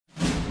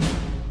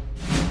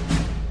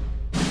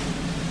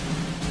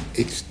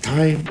It's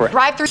time for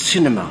Drive-Thru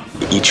Cinema.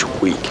 Each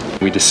week,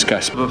 we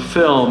discuss the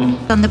film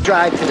On the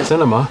drive to the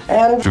cinema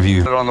and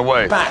review it on the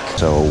way back.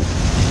 So,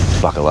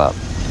 buckle up.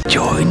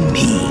 Join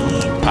me.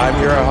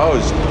 I'm your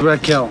host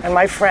Raquel. And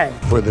my friend.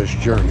 for this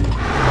journey.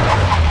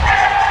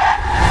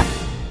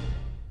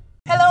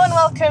 Hello and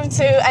welcome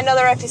to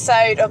another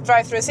episode of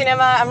Drive-Thru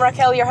Cinema. I'm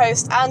Raquel, your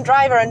host and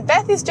driver, and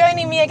Beth is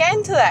joining me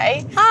again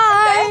today.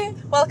 Hi!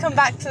 Beth, welcome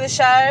back to the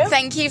show.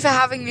 Thank you for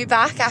having me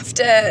back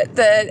after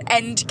the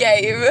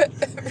Endgame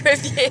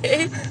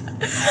review.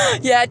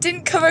 Yeah, it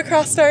didn't come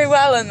across very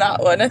well in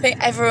that one. I think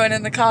everyone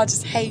in the car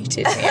just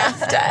hated me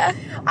after.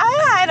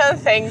 I don't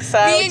think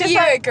so. Me and Just you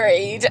like-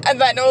 agreed,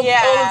 and then all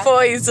the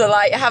boys were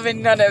like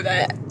having none of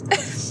it.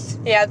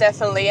 Yeah,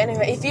 definitely.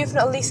 Anyway, if you've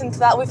not listened to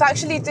that, we've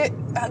actually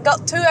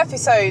got 2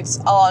 episodes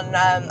on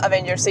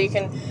Avengers, so you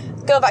can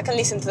go back and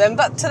listen to them.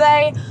 But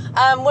today,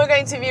 we're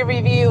going to be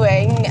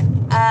reviewing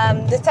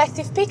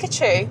Detective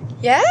Pikachu.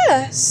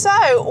 Yeah.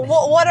 So,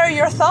 what are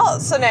your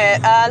thoughts on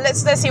it?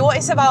 Let's see what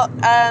it's about.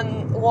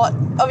 What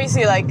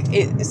obviously, like,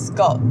 it's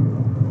got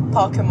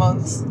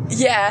Pokemons.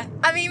 Yeah.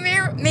 I mean, me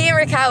and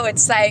Raquel were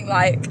saying,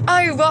 like,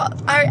 I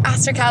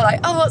asked Raquel,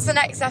 like, what's the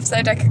next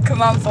episode I could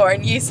come on for?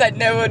 And you said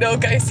no one will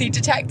go see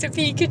Detective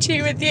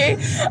Pikachu with you.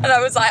 And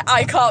I was like,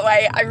 I can't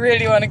wait. I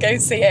really want to go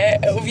see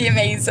it. It'll be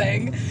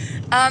amazing.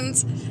 And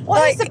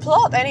What is the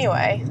plot,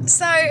 anyway?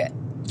 So,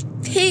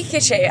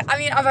 Pikachu, I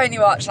mean, I've only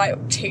watched,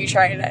 like, 2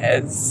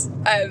 trailers,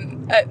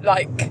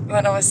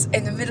 when I was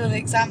in the middle of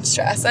exam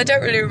stress. I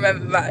don't really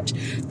remember much.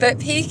 But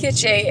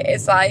Pikachu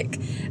is, like,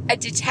 a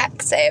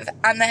detective,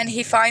 and then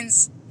he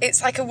finds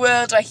it's like a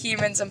world where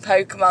humans and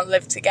Pokemon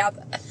live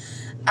together.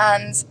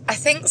 And I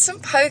think some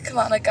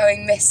Pokemon are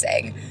going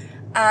missing,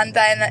 and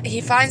then he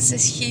finds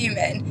this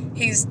human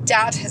whose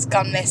dad has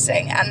gone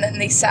missing, and then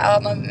they set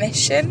on a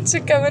mission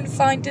to go and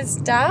find his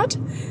dad.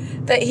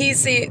 That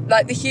he's the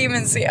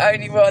human's the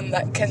only one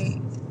that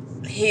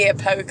can hear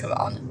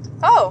Pokemon.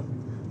 Oh,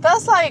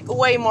 that's like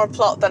way more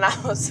plot than I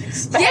was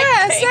expecting.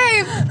 Yeah,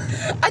 same.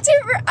 I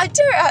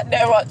don't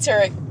know what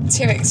to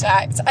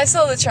expect. I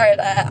saw the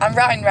trailer and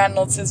Ryan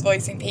Reynolds is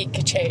voicing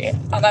Pikachu,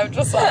 and I'm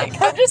just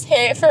like, I'm just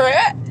here for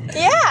it.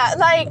 Yeah,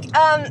 like,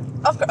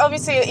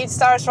 obviously it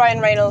stars Ryan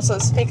Reynolds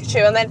as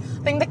Pikachu, and then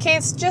I think the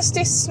kid's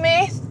Justice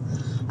Smith,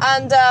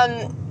 and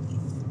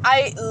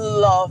I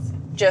love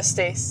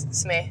Justice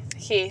Smith.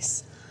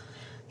 He's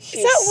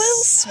Is that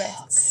Will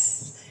Smith?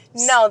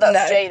 No,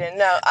 that's No. Jaden.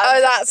 No.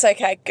 That's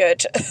okay,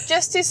 good.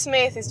 Justice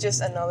Smith is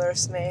just another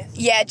Smith.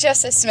 Yeah,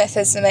 Justice Smith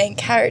is the main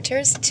character,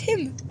 is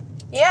Tim.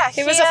 Yeah,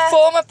 He was a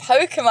former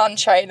Pokemon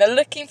trainer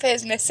looking for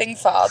his missing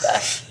father.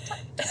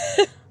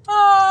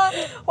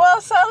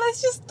 Well, so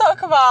let's just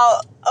talk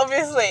about,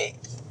 obviously,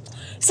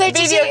 So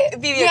video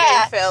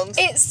game films.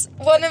 It's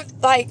one of,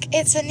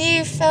 it's a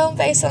new film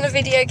based on a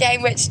video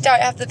game which don't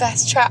have the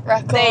best track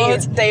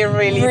record. They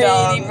really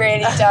don't.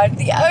 Really don't.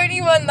 The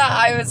only one that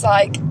I was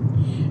like,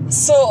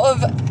 sort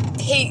of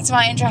piqued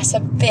my interest a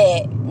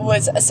bit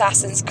was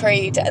Assassin's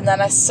Creed, and then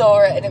I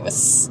saw it and it was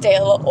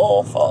still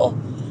awful.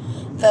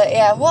 But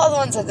yeah, what are the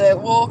ones I do?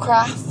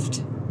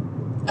 Warcraft.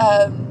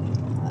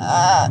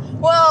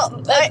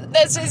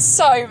 There's just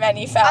so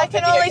many films. I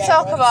can only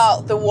talk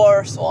about the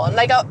worst one.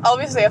 Like,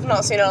 obviously, I've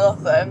not seen all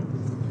of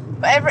them.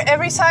 But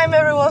every time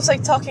everyone's,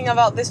 like, talking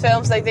about these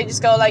films, like, they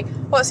just go, like,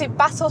 what's it,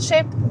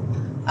 Battleship?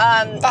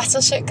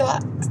 Battleship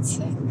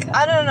Galactica.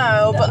 I don't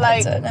know, but,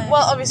 like, I don't know.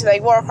 well, obviously,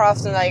 like,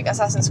 Warcraft and, like,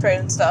 Assassin's Creed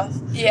and stuff.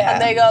 Yeah.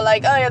 And they go,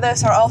 like, oh, yeah,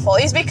 those are awful.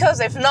 It's because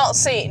they've not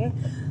seen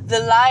the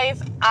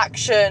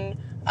live-action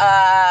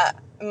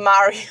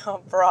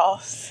Mario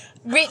Bros.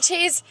 Which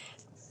is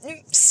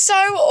so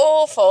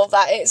awful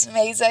that it's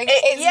amazing.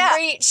 It's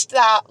reached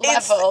that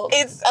level.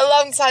 It's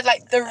alongside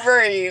like The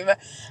Room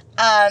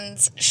and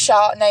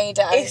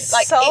Sharknado. It's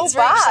like so it's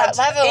bad. reached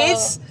that level.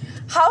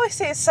 How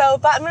is it so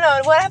bad? No,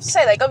 what I have to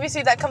say, like,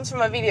 obviously that comes from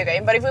a video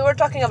game, but if we were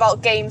talking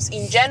about games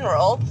in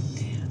general,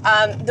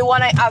 the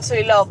one I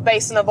absolutely love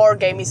based on a board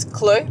game is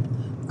Clue.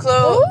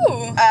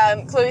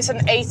 Clue is an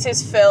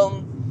 80s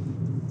film,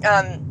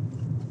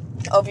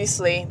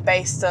 obviously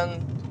based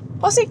on,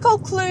 what's it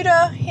called,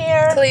 Cluedo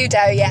here?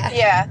 Cluedo, yeah.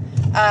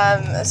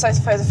 Yeah. So I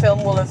suppose the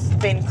film will have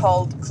been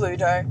called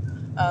Cluedo.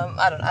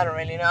 I don't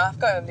really know. I've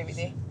got it on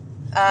DVD.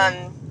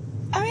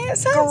 I mean, it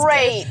sounds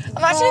Great. good.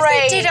 Imagine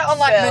if they did it on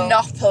like film.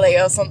 Monopoly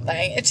or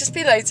something. It'd just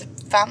be loads of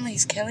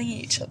families killing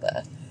each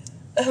other.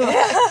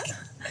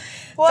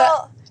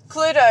 Well,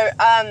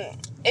 Cluedo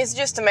is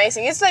just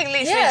amazing. It's like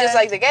literally just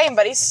like the game,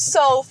 but it's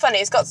so funny.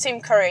 It's got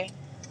Tim Curry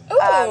Ooh,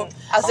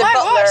 as the I might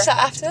butler. watch that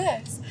after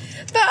this.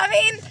 But I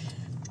mean,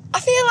 I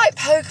feel like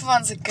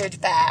Pokemon's a good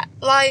bet.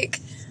 Like,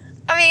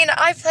 I mean,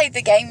 I played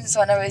the games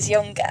when I was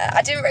younger.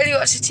 I didn't really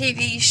watch the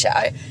TV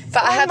show,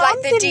 but I had mum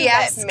like the didn't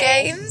DS let me.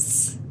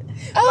 games.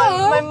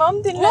 My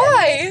mum didn't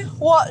why? let me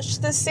watch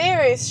the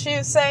series. She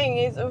was saying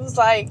it was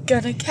like,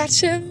 Gonna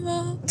catch him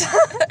all.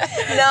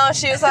 no,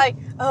 she was like,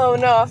 oh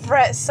no, I've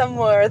read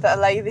somewhere that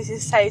like this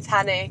is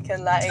satanic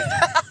and like,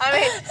 I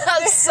mean,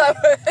 That's so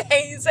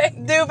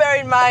amazing. do bear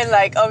in mind,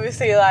 like,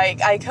 obviously,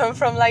 like, I come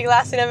from, like,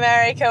 Latin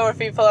America where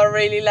people are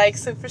really, like,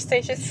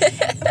 superstitious.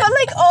 But,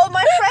 like, all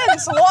my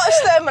friends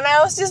watched them and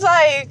I was just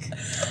like...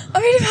 I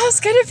mean, if I was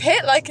going to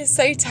pick, like, a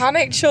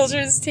satanic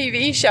children's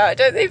TV show, I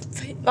don't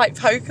think, like,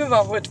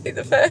 Pokemon would be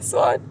the first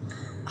one.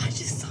 I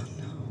just don't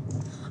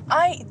know.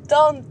 I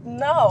don't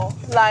know.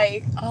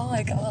 Like... Oh,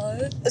 my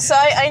God. So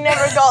I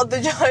never got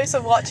the choice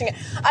of watching it.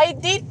 I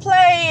did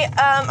play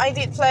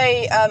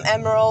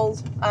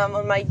Emerald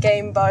on my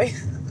Game Boy.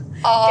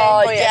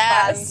 Oh, Game Boy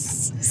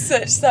yes.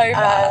 Such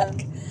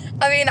throwback.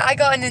 I mean, I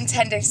got a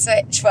Nintendo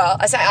Switch. Well,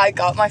 I say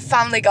my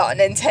family got a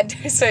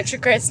Nintendo Switch for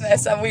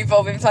Christmas and we've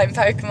all been playing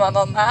Pokemon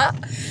on that.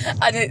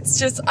 And it's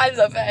just, I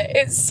love it.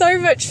 It's so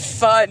much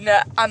fun.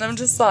 And I'm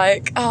just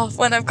like, oh,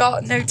 when I've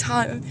got no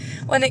time,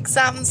 when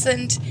exams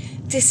and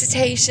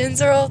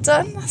dissertations are all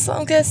done, that's what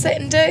I'm going to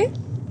sit and do.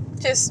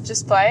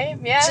 Just play,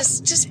 yeah.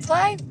 Just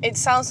play. It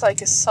sounds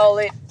like a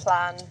solid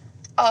plan.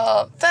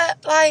 Oh,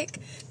 but like,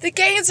 the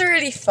games are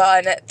really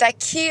fun. They're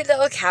cute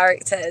little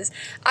characters.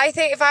 I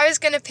think if I was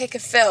going to pick a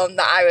film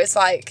that I was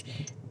like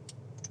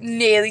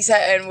nearly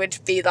certain would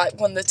be like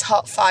one of the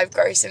top 5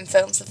 grossing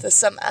films of the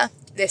summer,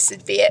 this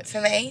would be it for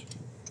me.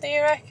 Do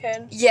you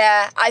reckon?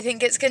 Yeah, I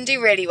think it's going to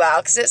do really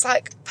well because it's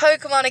like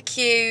Pokemon are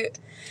cute.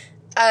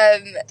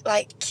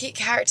 Like cute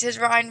characters.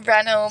 Ryan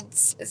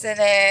Reynolds is in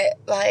it.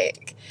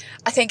 Like,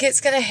 I think it's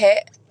going to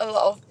hit a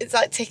lot of, it's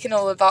like ticking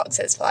all the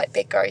boxes for like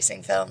big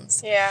grossing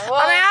films. Yeah. Well,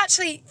 And I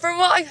actually, from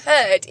what I've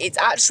heard, it's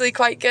actually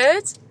quite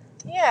good.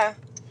 yeah.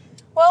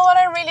 Well, what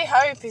I really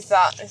hope is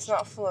that it's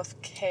not full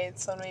of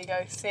kids when we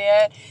go see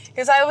it.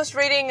 Because I was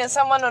reading and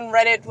someone on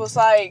Reddit was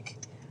like,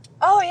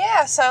 oh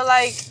yeah, so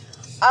like,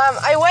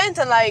 I went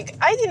and like,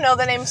 I didn't know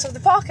the names of the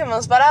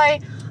Pokemons, but I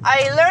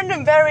learned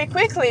them very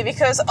quickly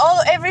because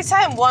every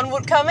time one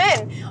would come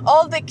in,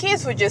 all the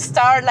kids would just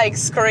start like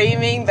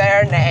screaming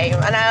their name.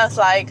 And I was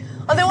like,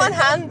 on the one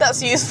hand,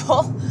 that's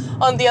useful.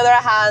 On the other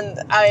hand,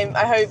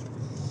 I hope,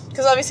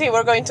 because obviously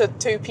we're going to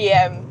 2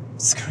 p.m.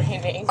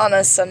 screening. On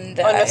a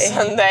Sunday.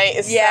 So,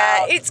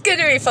 Yeah, it's going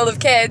to be full of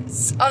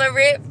kids on a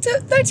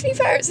though to be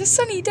fair, it's a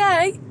sunny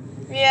day.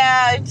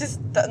 Yeah,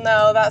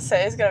 that's it.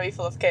 It's going to be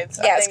full of kids.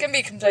 Yeah, I it's think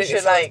going to be completely we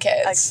should, full like, of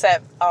kids.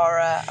 accept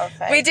our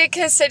fate. We did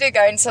consider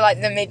going to like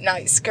the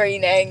midnight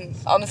screening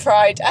on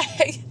Friday.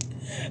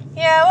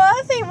 Yeah, well,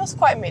 I think it was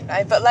quite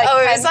midnight, but like...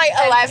 It was like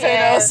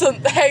 11 or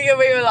something, and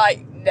we were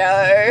like,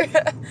 no.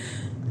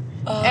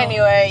 Oh.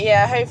 Anyway,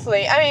 yeah,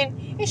 hopefully. I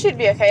mean, it should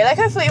be okay. Like,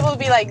 hopefully it will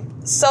be, like,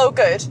 so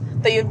good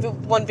that you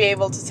won't be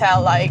able to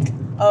tell, like,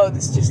 oh,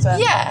 this is just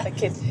a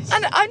kid.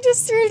 And I'm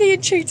just really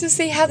intrigued to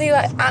see how they,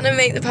 like,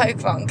 animate the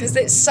Pokemon, because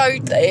it's so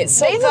They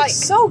look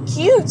so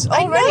cute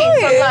already. I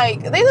know. From,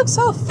 like, they look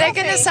so fluffy. They're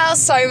going to sell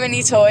so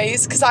many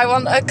toys, because I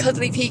want a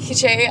cuddly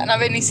Pikachu, and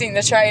I've only seen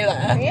the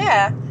trailer.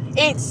 Yeah,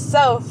 it's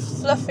so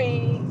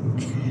fluffy.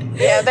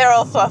 Yeah, they're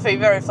all fluffy,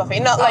 very fluffy.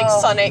 Not like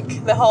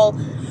Sonic, the whole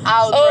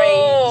outrage.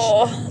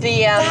 Oh,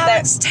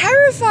 that's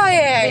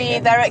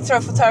terrifying. The director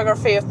of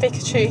photography of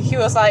Pikachu, he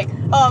was like,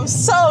 oh, I'm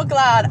so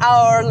glad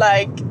our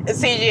like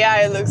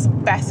CGI looks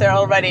better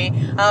already.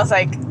 And I was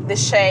like, the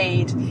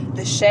shade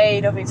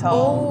of it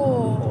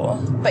all.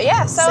 Oh. But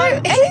yeah, so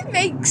who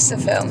makes the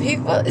film?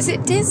 Is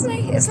it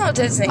Disney? It's not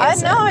Disney. I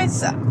know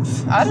it's.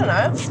 I don't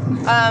know.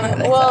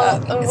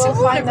 We'll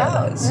find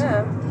out.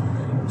 Yeah.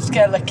 Just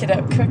gonna look it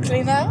up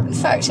quickly now.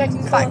 Fact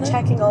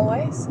checking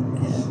always.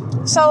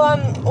 Yeah. So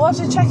what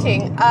are you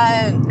checking?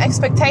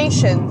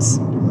 Expectations.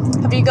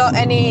 Have you got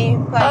any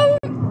like?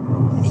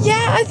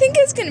 Yeah, I think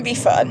it's gonna be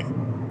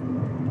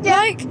fun. Yeah.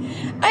 Like,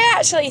 I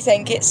actually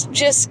think it's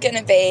just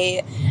gonna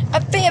be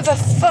a bit of a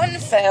fun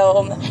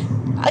film.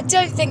 I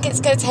don't think it's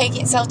going to take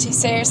itself too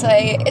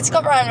seriously. It's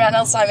got Ryan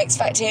Reynolds, so I'm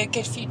expecting a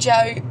good few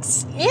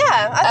jokes. Yeah,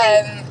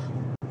 I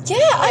think...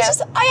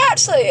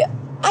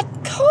 I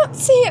can't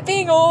see it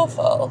being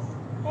awful.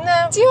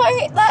 No. Do you know what I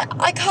mean?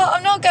 Like,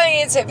 I'm not going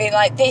into it being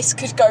like, this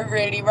could go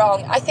really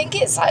wrong. I think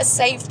it's like a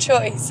safe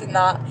choice in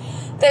that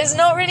there's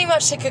not really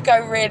much that could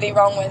go really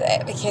wrong with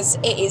it because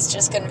it is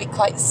just going to be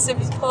quite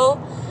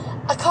simple.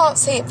 I can't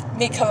see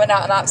me coming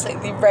out and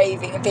absolutely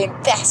raving and being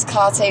best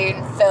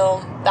cartoon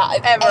film that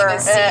I've ever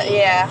seen.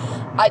 Yeah.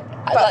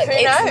 But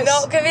who knows? It's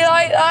not going to be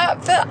like that,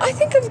 but I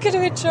think I'm going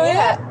to enjoy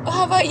it.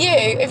 How about you?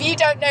 If you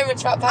don't know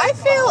much about Pokemon? I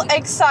feel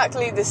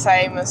exactly the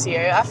same as you.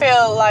 I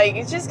feel like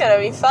it's just going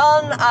to be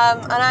fun,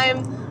 and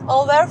I'm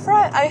all there for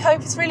it. I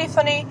hope it's really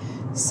funny.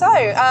 So,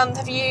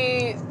 have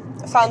you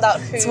found out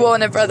who... It's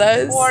Warner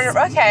Brothers.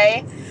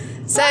 Okay.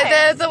 So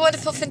they're the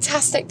wonderful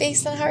Fantastic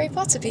Beasts and Harry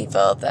Potter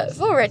people that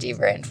have already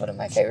ruined one of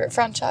my favourite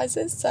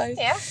franchises. So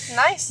yeah,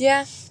 nice.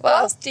 Yeah. What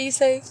else do you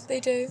say they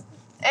do?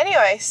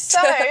 Anyway,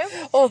 so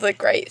all the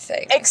great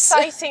things.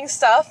 Exciting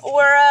stuff.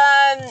 We're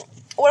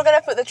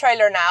gonna put the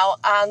trailer now,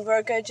 and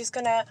we're just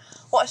gonna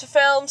watch the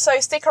film. So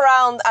stick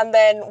around, and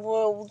then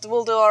we'll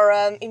do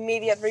our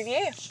immediate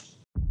review.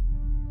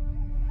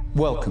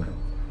 Welcome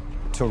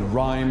to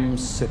Rhyme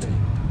City.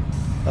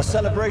 a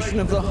celebration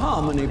of the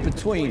harmony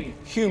between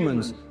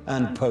humans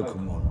and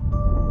Pokemon.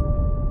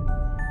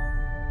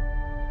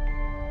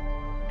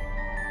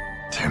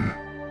 Tim,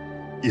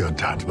 your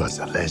dad was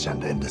a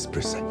legend in this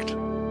precinct.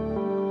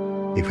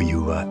 If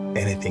you were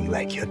anything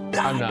like your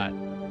dad... I'm not.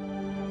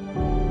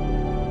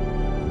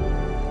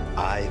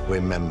 I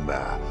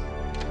remember.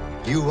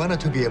 You wanted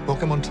to be a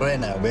Pokemon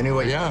trainer when you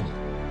were young.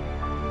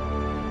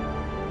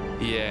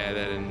 Yeah,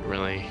 that didn't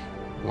really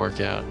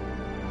work out.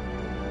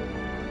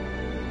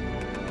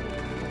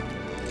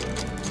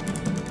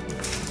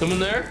 Someone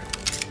there?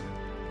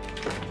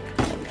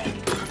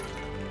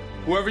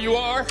 Whoever you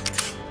are,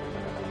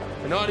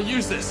 I know how to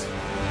use this.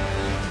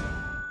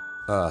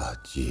 Oh,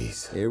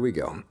 jeez. Here we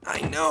go.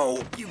 I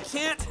know you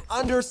can't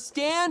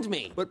understand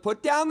me, but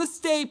put down the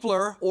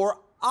stapler or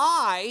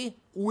I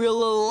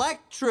will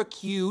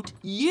electrocute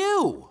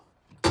you.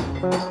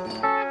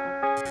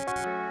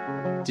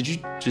 Did you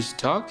just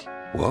talk?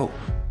 Whoa.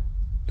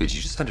 Did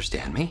you just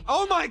understand me?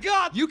 Oh my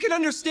God, you can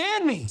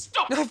understand me.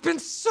 Stop. I've been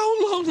so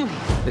lonely.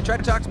 They try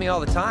to talk to me all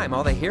the time.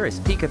 All they hear is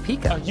Pika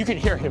Pika. You can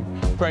hear him,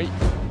 right?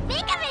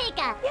 Pika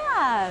Pika!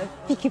 Yeah,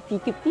 Pika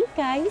Pika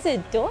Pika, he's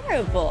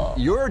adorable.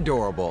 You're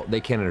adorable. They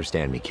can't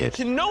understand me, kid.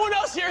 Can no one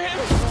else hear him?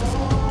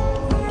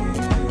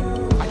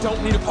 I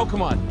don't need a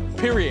Pokemon,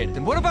 period.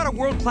 Then what about a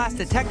world-class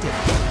detective?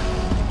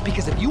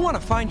 Because if you want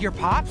to find your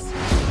pops,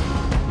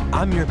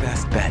 I'm your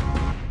best bet.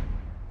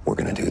 We're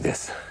gonna do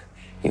this,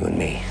 you and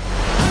me.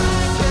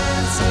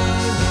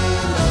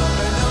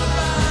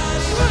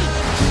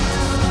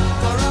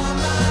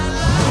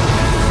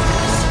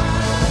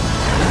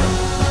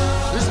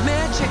 There's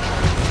magic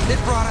that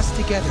brought us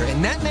together,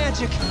 and that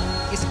magic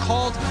is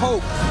called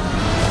hope.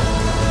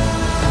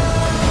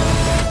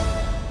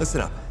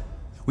 Listen up.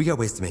 We got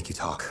ways to make you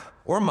talk.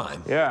 Or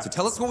mime. Yeah. So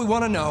tell us what we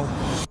want to know.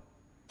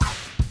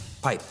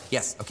 Pipe.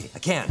 Yes. Okay. I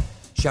can.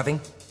 Shoving.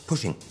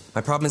 Pushing.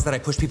 My problem is that I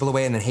push people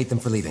away and then hate them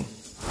for leaving.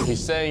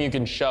 He's saying you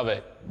can shove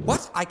it.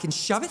 What? I can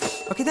shove it?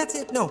 Okay, that's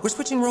it. No, we're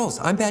switching roles.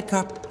 I'm bad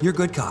cop. You're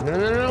good cop.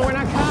 No, we're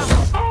not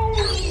cops.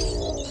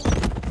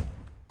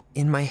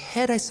 In my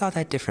head, I saw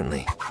that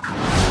differently.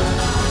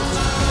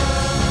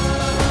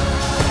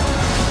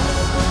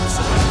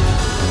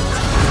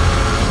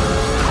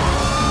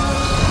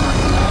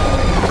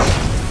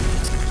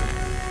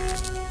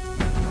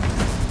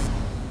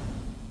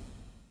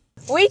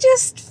 We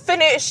just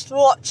finished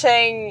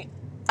watching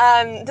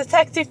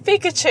Detective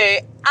Pikachu,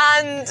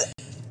 and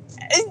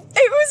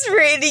It was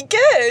really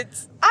good.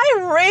 I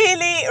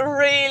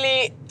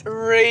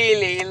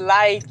really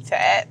liked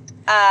it.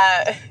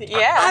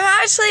 Yeah.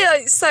 I'm actually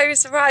like so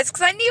surprised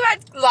because I knew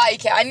I'd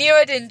like it. I knew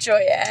I'd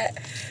enjoy it.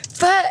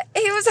 But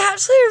it was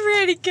actually a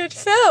really good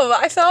film.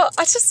 I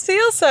just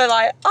feel so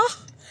like, oh,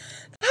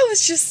 that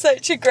was just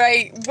such a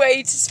great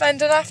way to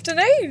spend an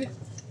afternoon.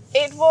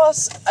 It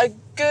was a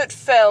good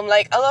film.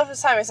 Like, a lot of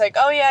the time it's like,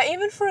 oh yeah,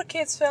 even for a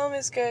kid's film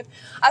is good.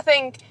 I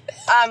think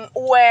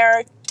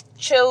where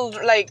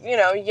children, like, you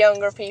know,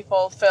 younger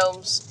people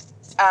films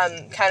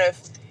kind of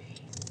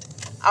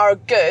are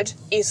good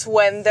is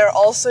when they're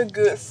also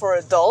good for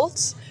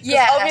adults.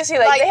 Yeah, obviously,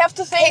 like they have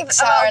to think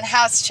Pixar about, and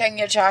How to Train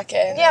Your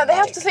Dragon. yeah, they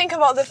have like- to think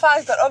about the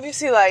fact that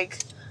obviously, like,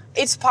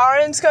 it's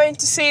parents going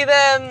to see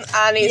them,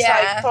 and it's Yeah.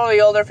 like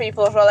probably older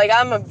people as well. Like,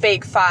 I'm a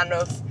big fan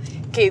of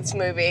kids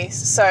movies,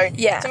 so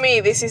Yeah. to me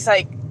this is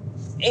like,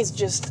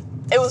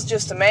 it was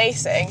just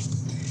amazing.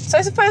 So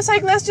I suppose,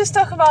 like, let's just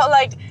talk about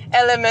like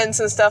elements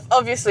and stuff.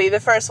 Obviously the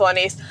first one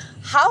is,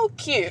 how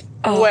cute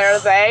were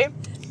they?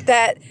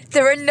 That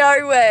there are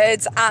no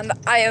words, and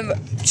I am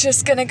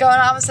just gonna go on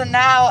Amazon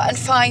now and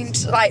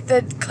find like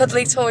the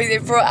cuddly toy they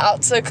brought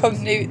out to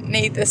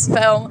accompany this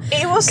film.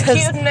 It was 'Cause-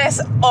 cuteness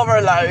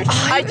overload.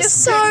 I It was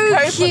just so couldn't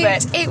cope cute.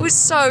 with it. It was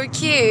so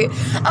cute.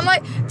 And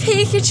like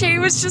Pikachu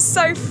was just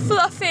so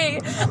fluffy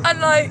and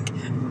like,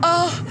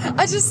 oh,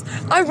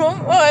 I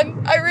want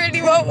one. I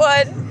really want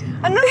one.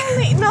 And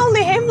not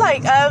only him,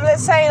 like,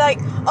 let's say, like,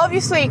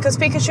 obviously, because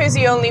Pikachu is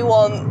the only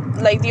one,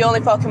 like, the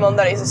only Pokemon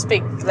that is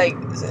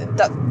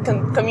that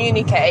can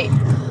communicate,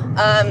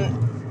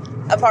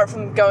 apart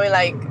from going,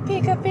 like,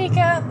 Pika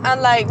Pika,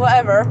 and, like,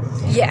 whatever.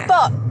 Yeah.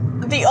 But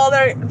the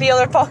other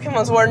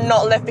Pokemons were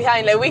not left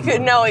behind. Like, we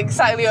could know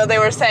exactly what they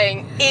were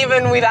saying,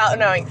 even without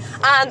knowing.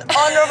 And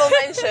honorable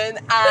mention,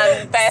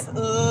 and Beth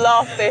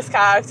loved this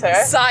character.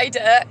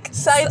 Psyduck.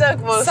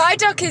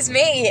 Psyduck is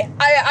me.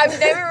 I've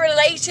never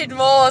related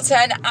more to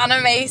an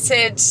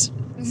animated,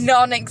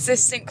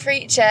 non-existent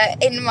creature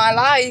in my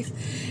life.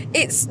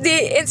 It's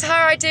the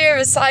entire idea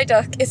of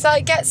Psyduck. It's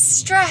like it gets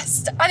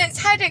stressed and its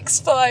head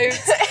explodes.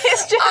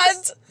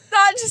 And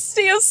that just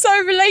feels so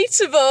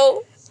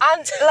relatable.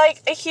 And,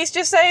 like, he's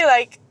just saying,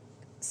 like,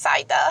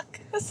 Psyduck.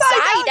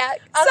 Psyduck.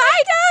 And,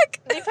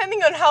 Psyduck.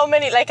 depending on how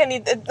many, like, and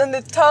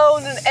the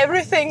tone and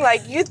everything,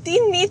 like, you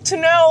didn't need to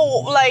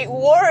know, like,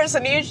 words,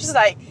 and you're just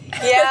like,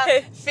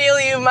 yeah, feel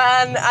you,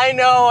 man. I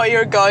know what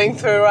you're going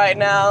through right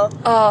now.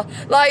 Oh,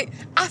 like,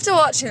 after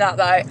watching that,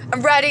 though,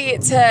 I'm ready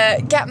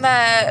to get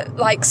my,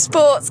 like,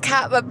 sports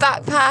cap, my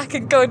backpack,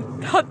 and go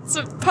and hunt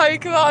some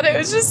Pokemon. It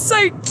was just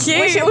so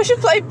cute. We should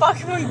play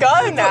Pokemon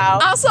Go now.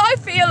 That's what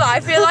I feel like. I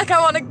feel like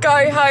I want to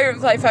go home and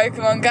play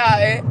Pokemon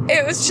Go.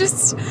 It was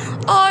just,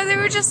 oh, they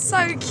were just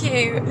so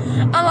cute.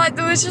 And, like,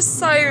 there was just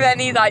so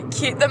many, like,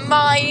 cute. The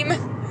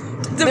mime.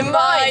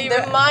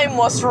 The mime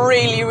was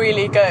really,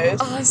 really good.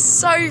 Oh,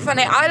 so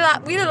funny.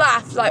 We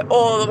laughed like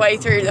all the way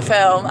through the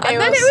film, and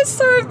then it was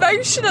so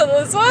emotional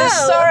as well.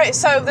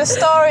 The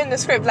story and the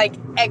script, like,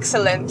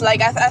 excellent.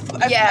 Like, I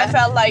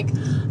felt like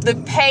the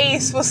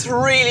pace was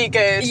really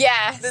good.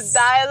 Yes. The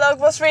dialogue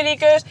was really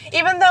good.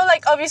 Even though,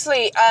 like,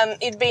 obviously,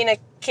 it being a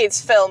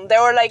kids' film,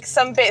 there were, like,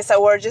 some bits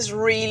that were just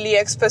really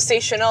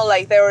expositional.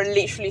 Like, they were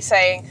literally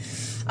saying.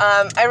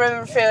 I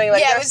remember feeling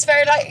like... Yeah, it was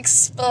very, like,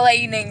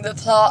 explaining the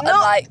plot and,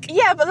 like...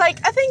 Yeah, but,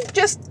 like, I think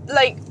just,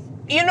 like,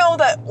 you know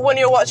that when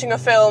you're watching a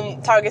film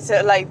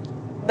targeted, like,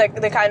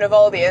 the kind of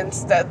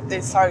audience that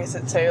it's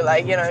targeted to,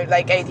 like, you know,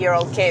 like,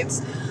 8-year-old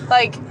kids,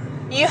 like,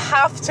 you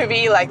have to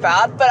be like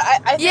that, but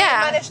I think it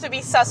managed to be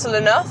subtle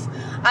enough,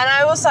 and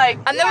I was like...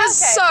 And there was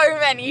so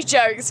many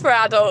jokes for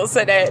adults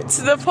in it,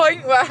 to the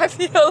point where I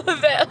feel a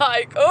bit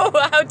like, oh,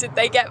 how did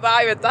they get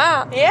by with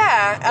that?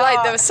 Yeah.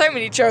 Like, there were so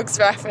many drugs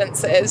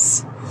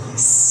references.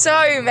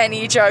 So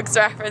many drugs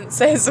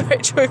references,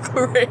 which were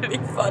really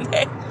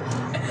funny.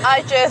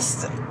 I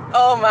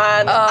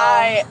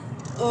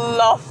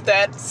loved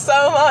it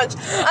so much.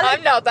 And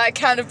I'm not that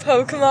kind of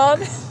Pokemon.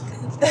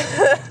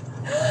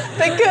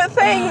 The good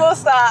thing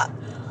was that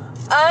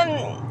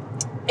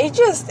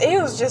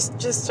it was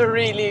just a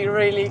really,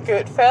 really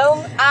good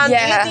film, and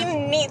you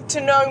didn't need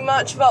to know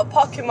much about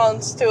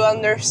Pokemon to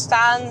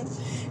understand.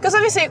 Because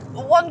obviously,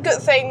 one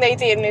good thing they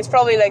did, and it's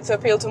probably like to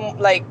appeal to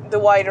like the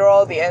wider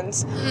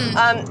audience,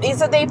 is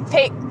that they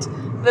picked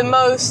the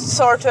most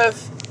sort of,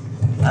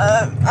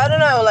 I don't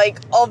know, like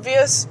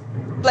obvious,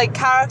 like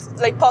character,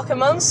 like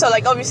Pokemon. So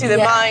like obviously the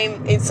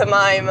mime, it's a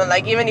mime, and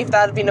like even if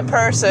that had been a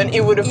person,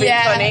 it would have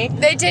been funny.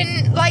 They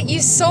didn't like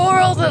you saw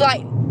all the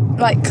like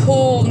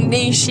cool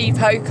niche-y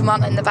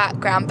Pokemon in the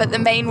background, but the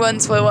main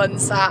ones were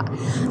ones that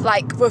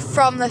like were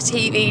from the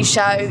TV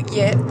show.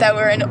 They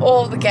were in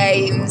all the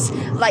games.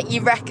 Like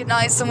you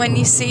recognise them when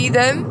you see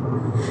them.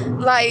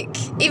 Like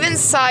even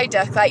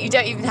Psyduck, like you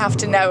don't even have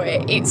to know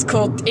it. It's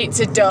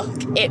a duck.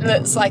 It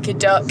looks like a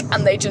duck,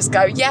 and they just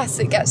go, yes,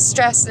 it gets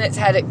stressed and its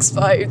head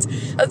explodes.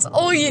 That's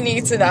all you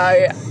need to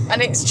know,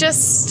 and it's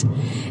just.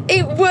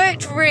 It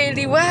worked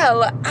really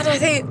well, and I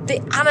think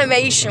the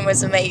animation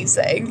was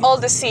amazing. All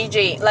the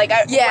CG, like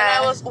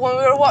when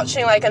we were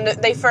watching, like, and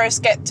they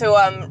first get to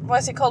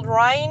what's it called,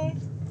 Rhyme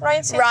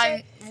City?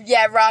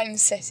 Rhyme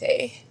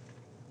City.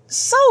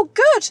 So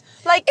good,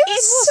 like it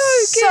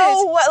was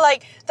so well,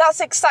 like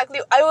that's exactly.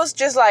 I was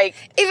just like,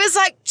 it was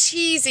like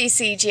cheesy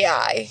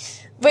CGI.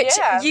 Which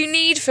you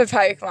need for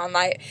Pokemon.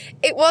 Like,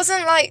 it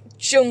wasn't like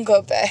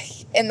Jungle Book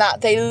in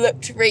that they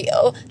looked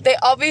real. They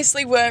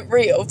obviously weren't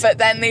real, but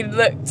then they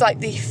looked like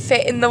they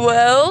fit in the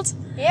world.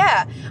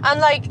 Yeah, and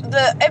like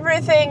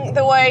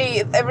the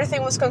way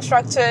everything was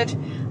constructed,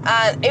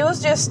 and it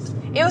was just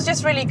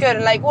really good.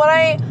 And like what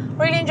I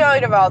really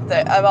enjoyed about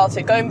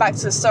it, going back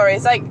to the story,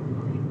 is like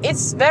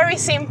it's very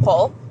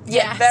simple,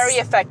 yet very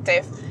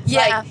effective.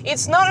 Yeah, like,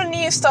 it's not a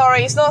new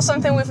story. It's not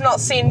something we've not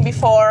seen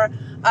before.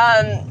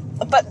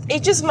 But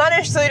it just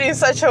managed to do it in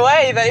such a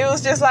way that it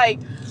was just like,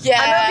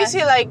 and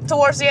obviously like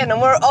towards the end, and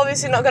we're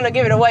obviously not going to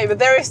give it away, but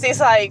there is this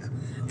like,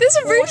 there's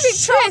a really big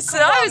twist,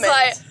 and I was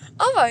like,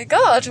 oh my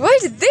god, where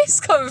did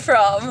this come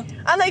from?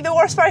 And like the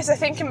worst part is,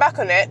 thinking back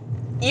on it,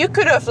 you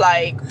could have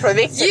like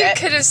predicted it. You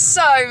could have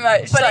so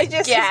much, but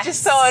it's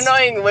just so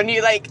annoying when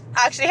you like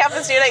actually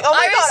happens. You're like, oh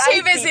my god! I was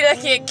too busy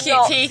looking at cute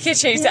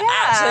Pikachu to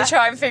actually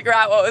try and figure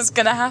out what was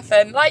going to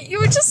happen. Like you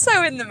were just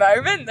so in the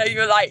moment that you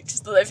were like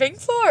just living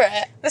for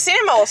it. The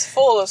cinema was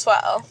full as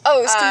well. Oh,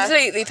 it was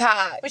completely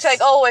packed. Which like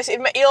always,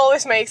 it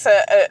always makes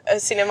a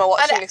cinema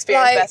watching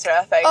experience better.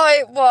 I think. Oh,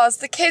 it was.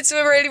 The kids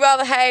were really well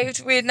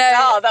behaved. We know.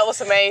 Oh, that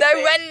was amazing.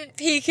 Though when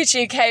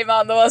Pikachu came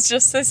on, there was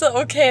just this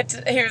little kid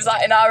who was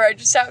like in our row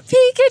just shouting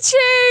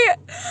Pikachu,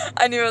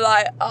 and you were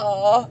like,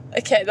 oh,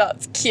 okay,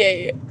 that's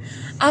cute.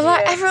 And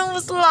like everyone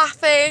was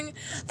laughing.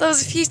 There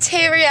was a few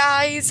teary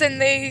eyes in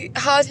the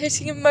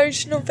hard-hitting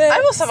emotional bits. I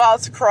was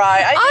about to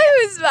cry.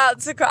 I was about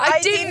to cry.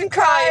 I didn't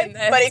cry in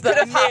this, but it could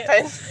have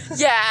happened.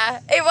 Yeah,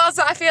 it was.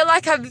 I feel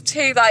like I'm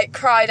too like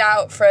cried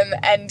out from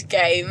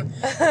Endgame.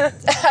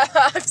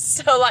 I'm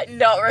still like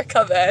not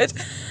recovered,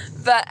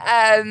 but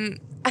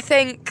I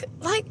think,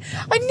 like,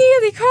 I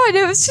nearly cried.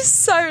 It was just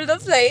so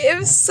lovely. It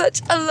was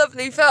such a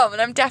lovely film,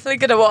 and I'm definitely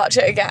going to watch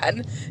it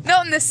again.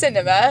 Not in the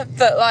cinema,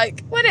 but,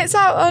 like, when it's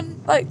out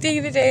on, like,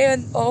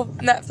 DVD or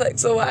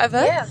Netflix or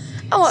whatever. Yeah.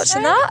 I'm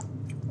watching that.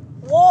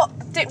 what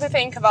did we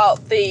think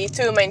about the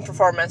two main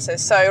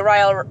performances? So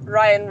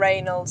Ryan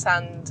Reynolds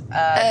and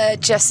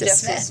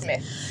Justice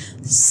Smith.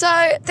 So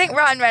I think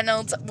Ryan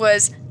Reynolds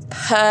was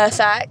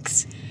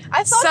perfect.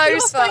 I thought so he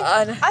was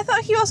fun. I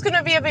thought he was going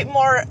to be a bit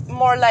more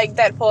like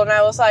Deadpool, and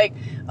I was like,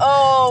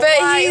 oh, but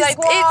why? Like,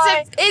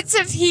 why? It's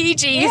a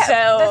PG Yeah,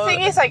 film. the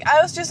thing is, like,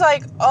 I was just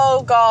like,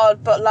 oh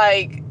god, but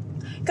like,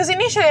 because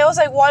initially I was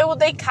like, why would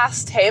they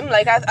cast him?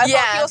 Like, I thought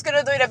he was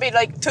gonna do it a bit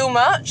like too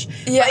much,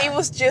 Yeah. but it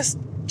was just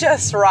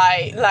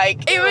right.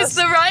 Like, it was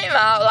the right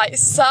amount, like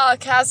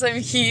sarcasm,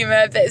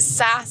 humour, bit of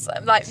sass,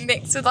 like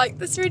mixed with like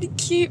this really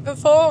cute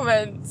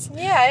performance.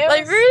 Yeah, it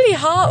like was... really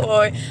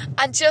heartwarming.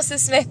 And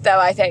Justice Smith, though,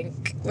 I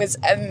think was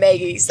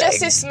amazing.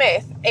 Justice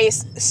Smith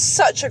is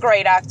such a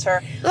great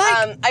actor.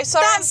 Like, I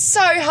saw that's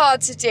so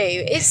hard to do.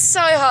 It's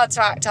so hard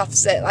to act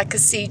opposite like a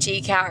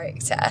CG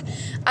character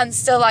and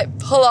still like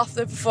pull off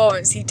the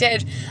performance he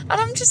did. And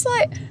I'm just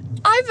like,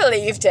 I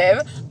believed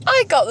him.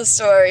 I got the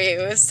story he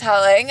was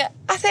telling.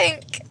 I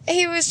think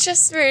he was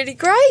just really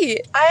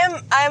great.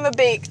 I am a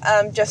big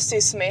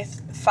Justice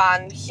Smith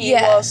fan. He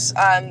was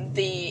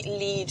the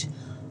lead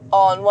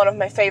on one of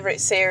my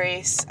favorite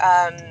series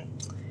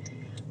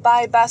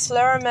by Baz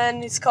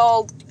Luhrmann. It's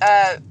called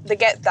The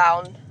Get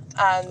Down,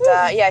 and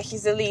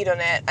he's the lead on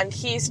it, and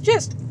he's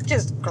just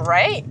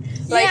great.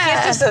 Like,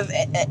 he's just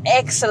an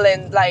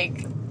excellent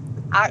like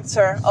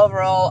actor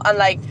overall, and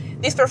like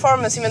this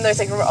performance, even though it's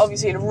like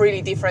obviously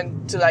really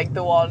different to like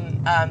the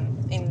one on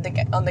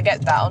the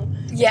Get Down.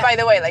 Yeah. By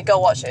the way, like, go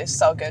watch it. It's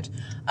so good.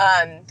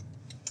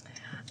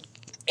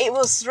 It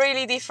was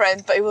really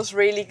different, but it was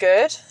really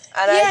good,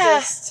 and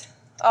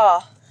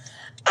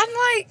And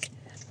like,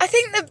 I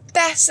think the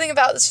best thing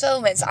about this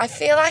film is I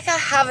feel like I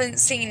haven't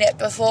seen it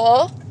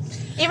before.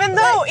 Even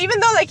though,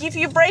 like, if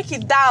you break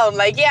it down,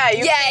 like,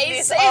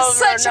 it's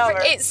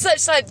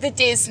such like the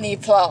Disney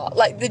plot,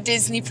 like the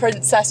Disney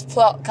princess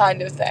plot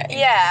kind of thing.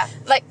 Yeah,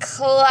 like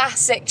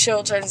classic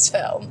children's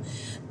film.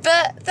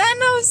 But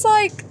then I was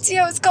like,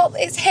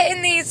 it's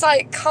hitting these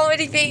like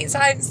comedy beats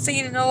I haven't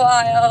seen in a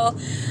while.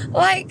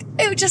 Like,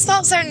 it just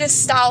felt so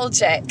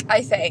nostalgic,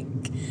 I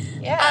think.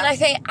 Yeah. And I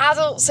think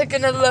adults are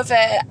gonna love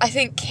it. I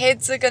think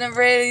kids are gonna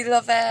really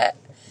love it.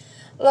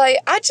 Like,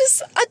 I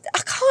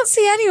can't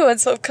see anyone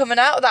sort of coming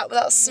out of that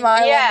without a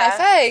smile on their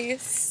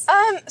face.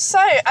 So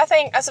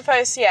I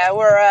suppose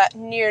we're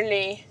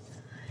nearly,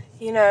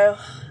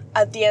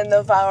 at the end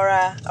of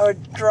our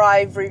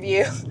Drive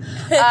review.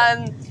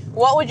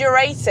 What would you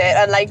rate it?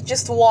 And like,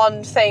 just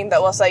one thing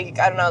that was like,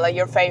 I don't know, like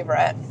your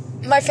favorite.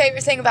 My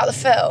favorite thing about the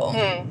film.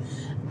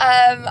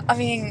 I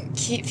mean,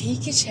 cute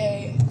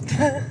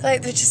Pikachu.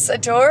 Like, they're just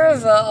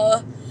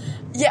adorable.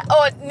 Yeah.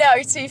 Oh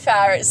no, to be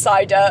fair, it's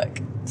Psyduck.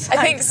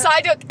 I think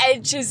Psyduck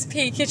edges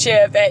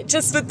Pikachu a bit,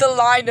 just with the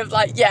line of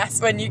like,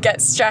 yes, when you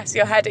get stressed,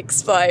 your head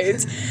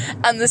explodes,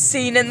 and the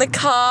scene in the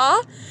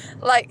car.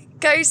 Like,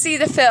 go see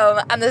the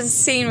film, and there's a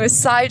scene with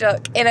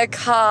Psyduck in a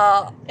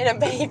car. In a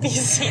baby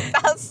seat.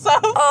 That's so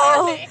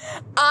funny.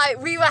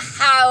 We were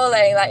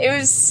howling. Like, it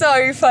was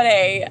so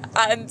funny.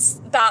 And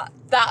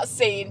that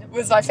scene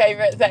was my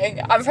favourite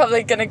thing. I'm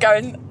probably going to go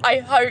and... I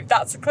hope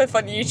that's a clip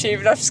on YouTube,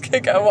 and I'm just going to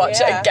go and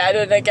watch it again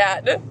and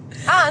again.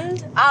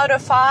 And out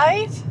of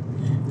 5?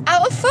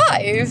 Out of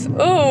 5?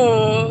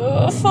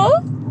 Ooh,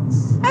 4?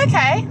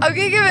 Okay. I'm going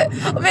to give it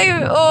maybe,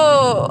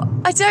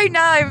 I don't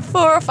know,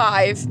 4 or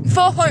 5.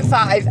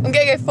 4.5. I'm going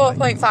to go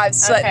 4.5,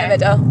 split in the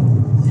middle.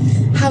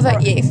 How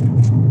about you?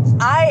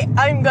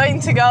 I'm going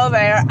to go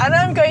there, and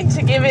I'm going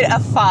to give it a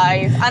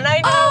 5. And I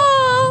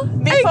know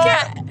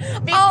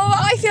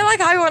I feel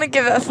like I want to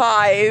give it a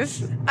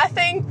 5. I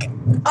think...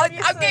 I'm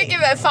going to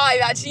give it a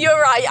 5, actually. You're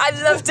right. I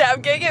loved it.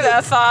 I'm going to give it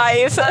a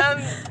 5.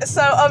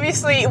 So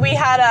obviously we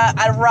had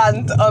a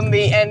rant on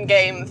the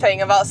Endgame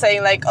thing about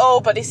saying like,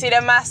 but is it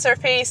a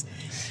masterpiece?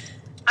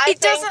 It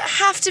doesn't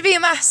have to be a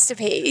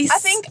masterpiece. I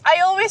think I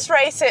always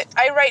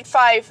rate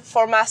 5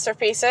 for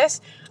masterpieces.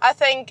 I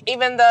think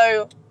even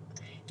though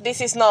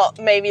this is not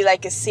maybe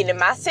like a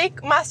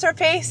cinematic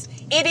masterpiece,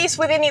 it is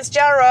within its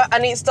genre,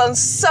 and it's done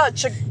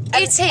such an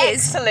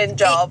excellent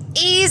job.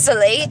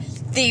 Easily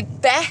the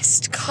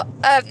best,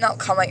 not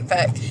comic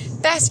book,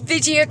 best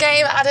video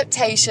game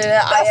adaptation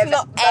I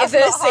have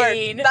ever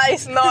seen. That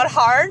is not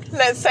hard,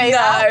 let's say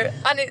that.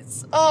 No, and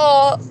it's,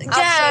 I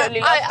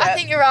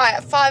think you're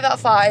right, 5 out of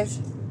 5.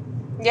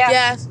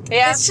 Yeah.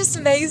 It's just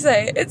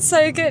amazing. It's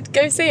so good.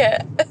 Go see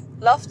it.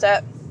 Loved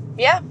it.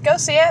 Yeah, go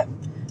see it.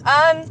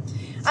 And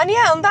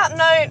on that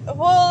note,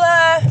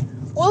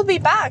 we'll be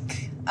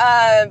back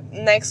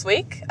next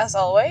week, as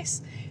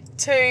always,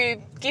 to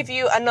give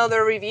you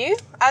another review.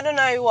 I don't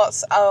know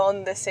what's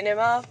on the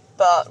cinema,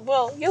 but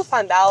you'll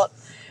find out.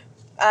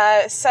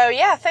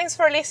 Thanks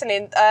for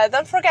listening.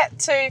 Don't forget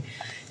to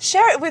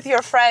share it with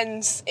your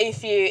friends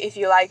if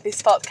you like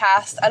this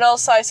podcast, and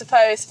also, I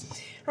suppose,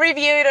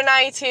 review it on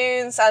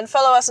iTunes and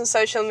follow us on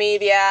social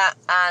media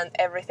and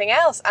everything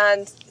else.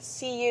 And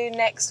see you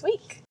next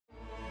week.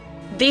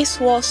 This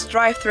was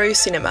Drive Through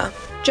Cinema.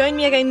 Join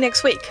me again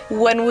next week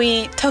when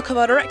we talk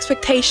about our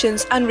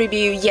expectations and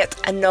review yet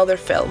another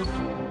film.